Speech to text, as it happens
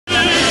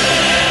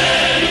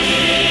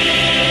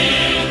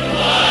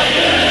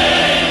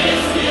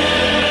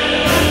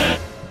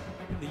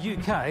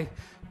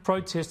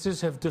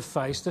protesters have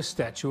defaced a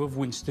statue of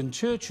Winston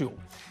Churchill,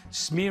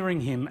 smearing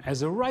him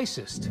as a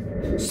racist.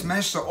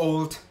 Smash the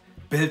old,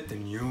 build the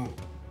new.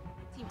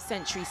 19th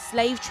century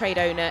slave trade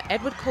owner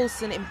Edward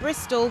Colston in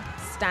Bristol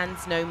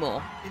stands no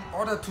more. In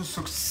order to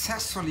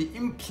successfully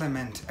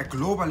implement a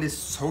globalist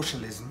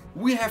socialism,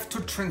 we have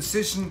to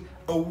transition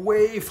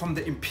away from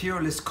the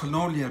imperialist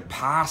colonial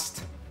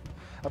past.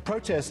 A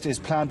protest is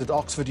planned at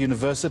Oxford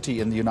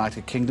University in the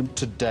United Kingdom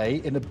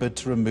today in a bid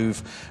to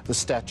remove the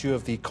statue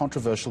of the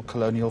controversial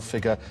colonial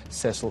figure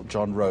Cecil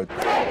John Rhodes.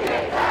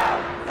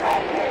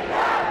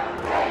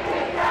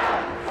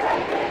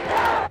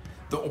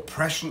 The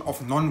oppression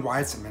of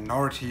non-whites and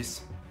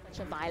minorities. Such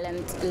a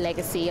violent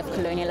legacy of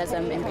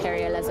colonialism,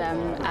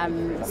 imperialism,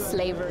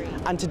 slavery.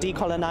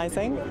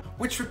 Anti-decolonizing.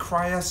 Which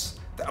requires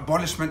the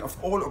abolishment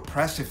of all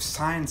oppressive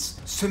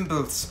signs,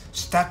 symbols,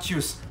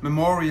 statues,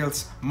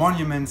 memorials,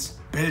 monuments,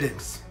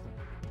 buildings.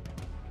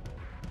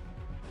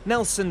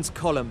 Nelson's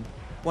Column,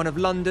 one of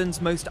London's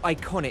most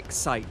iconic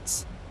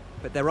sites.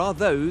 But there are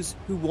those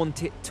who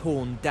want it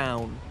torn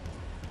down.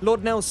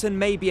 Lord Nelson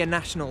may be a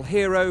national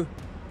hero,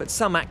 but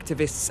some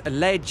activists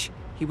allege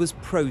he was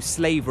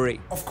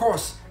pro-slavery. Of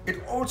course,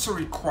 it also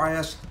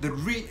requires the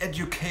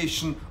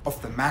re-education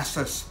of the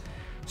masses,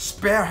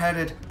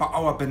 spearheaded by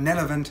our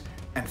benevolent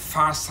and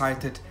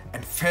far-sighted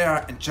and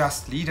fair and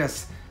just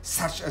leaders,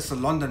 such as the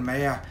London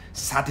Mayor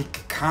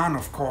Sadiq Khan,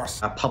 of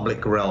course. Our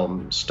public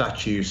realm,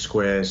 statues,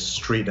 squares,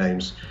 street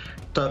names,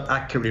 don't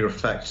accurately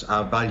reflect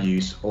our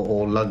values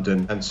or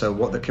London. And so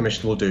what the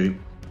Commission will do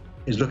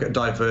is look at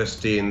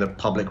diversity in the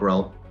public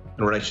realm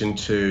in relation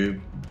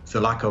to the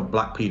lack of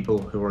black people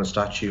who are on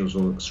statues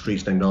or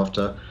streets named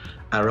after,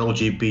 our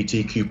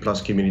LGBTQ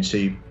plus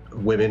community,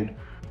 women,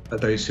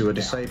 those who are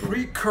disabled.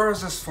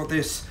 Precursors for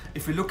this,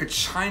 if we look at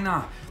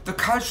China, the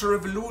Cultural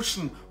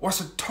Revolution was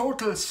a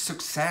total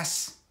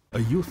success. A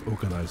youth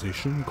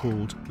organization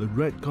called the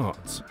Red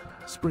Guards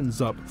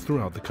springs up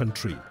throughout the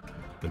country.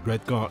 The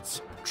Red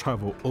Guards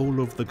travel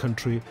all over the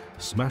country,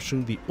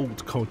 smashing the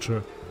old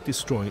culture,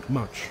 destroying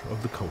much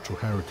of the cultural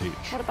heritage.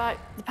 What about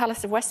the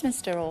Palace of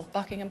Westminster or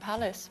Buckingham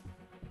Palace?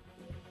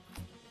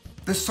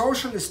 The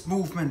socialist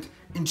movement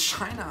in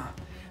China,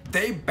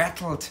 they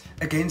battled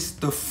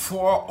against the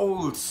four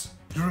olds.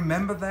 You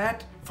remember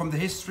that from the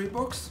history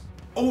books?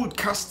 Old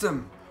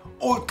custom,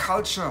 old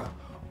culture,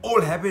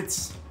 old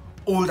habits,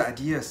 old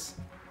ideas.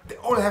 They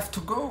all have to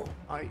go.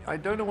 I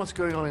don't know what's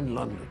going on in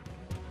London,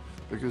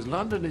 because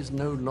London is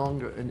no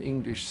longer an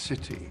English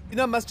city.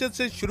 इना मस्जिद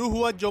से शुरू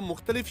हुआ जो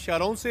मुख्तलिफ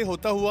शहरों से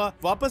होता हुआ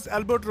वापस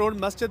एल्बर्ट रोड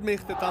मस्जिद में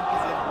इख्तिताम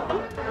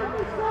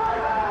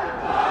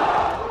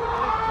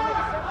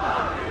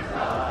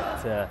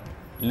to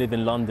live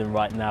in London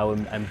right now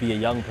and be a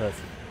young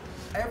person.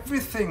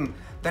 Everything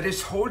that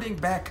is holding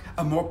back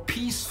a more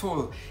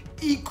peaceful,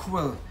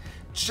 equal,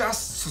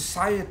 just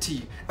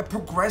society, a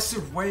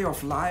progressive way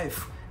of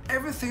life,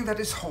 everything that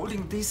is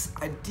holding these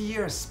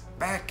ideas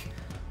back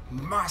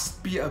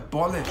must be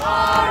abolished. So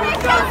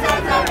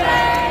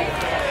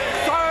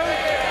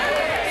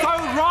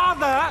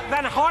rather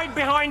than hide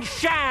behind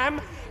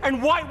sham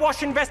and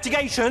whitewash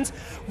investigations,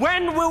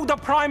 when will the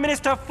Prime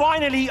Minister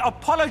finally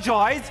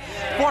apologise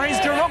for his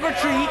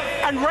derogatory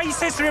and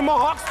racist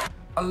remarks?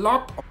 A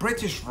lot of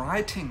British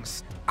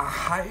writings are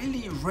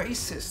highly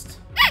racist.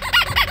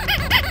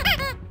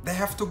 They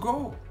have to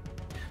go.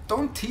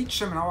 Don't teach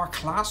them in our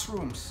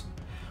classrooms.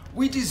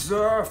 We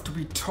deserve to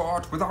be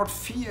taught without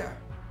fear,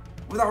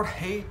 without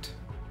hate,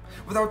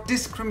 without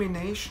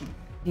discrimination.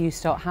 You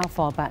start, how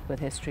far back with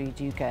history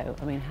do you go?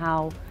 I mean,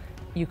 how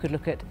you could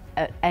look at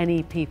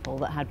any people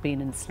that had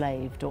been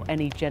enslaved or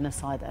any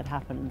genocide that had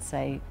happened and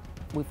say,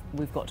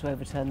 we've got to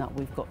overturn that,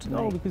 we've got to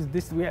No, because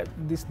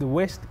the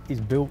West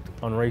is built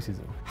on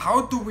racism.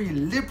 How do we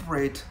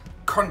liberate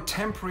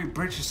contemporary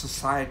British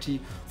society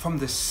from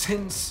the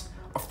sins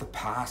of the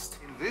past?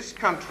 In this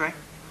country,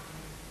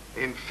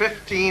 in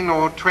 15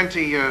 or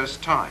 20 years'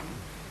 time,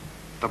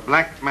 the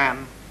black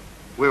man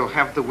will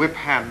have the whip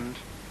hand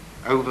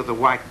over the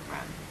white man.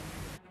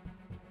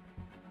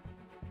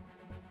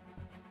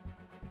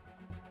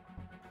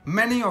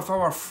 Many of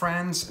our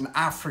friends in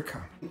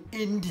Africa, in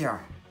India,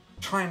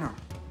 China,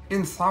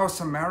 in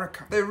South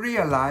America, they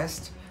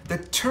realized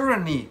that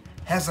tyranny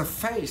has a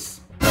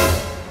face.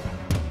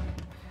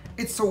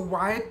 It's a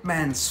white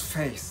man's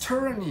face.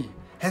 Tyranny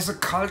has a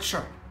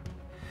culture.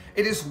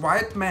 It is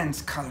white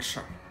man's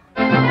culture.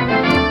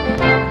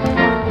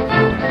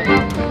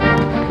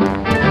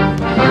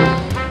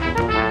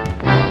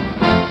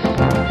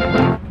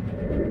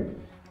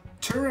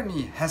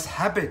 Tyranny has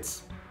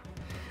habits.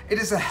 It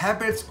is a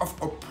habit of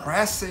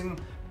oppressing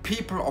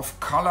people of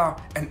color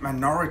and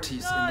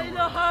minorities in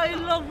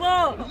the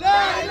world.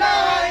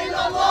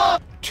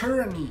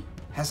 Tyranny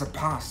has a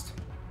past.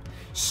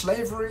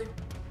 Slavery,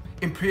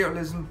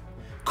 imperialism,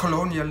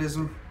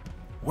 colonialism,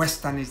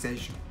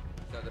 westernization.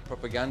 The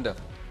propaganda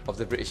of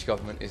the British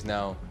government is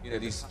now,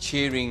 these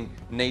cheering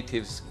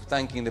natives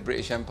thanking the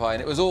British Empire,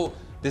 and it was all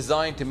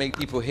designed to make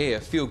people here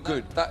feel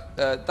good.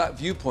 That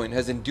viewpoint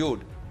has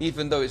endured,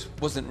 even though it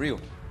wasn't real.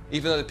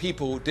 even though the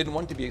people didn't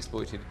want to be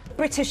exploited.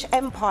 British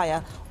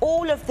Empire,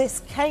 all of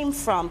this came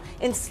from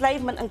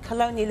enslavement and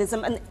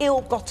colonialism and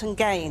ill-gotten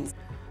gains.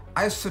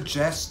 I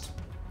suggest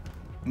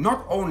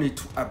not only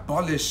to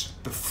abolish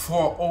the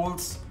four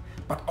olds,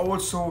 but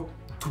also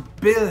to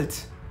build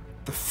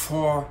the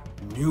four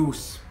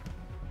news.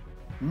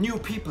 New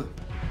people,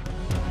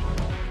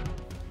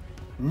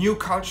 new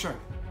culture,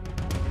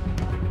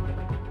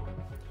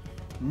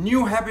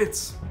 new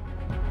habits,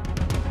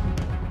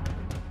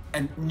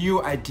 and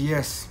new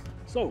ideas.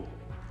 So,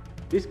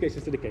 this case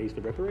is the case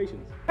for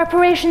reparations.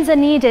 Reparations are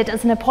needed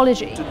as an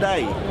apology.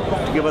 Today,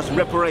 to give us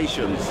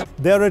reparations.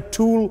 They're a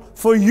tool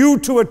for you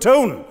to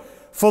atone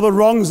for the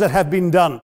wrongs that have been done.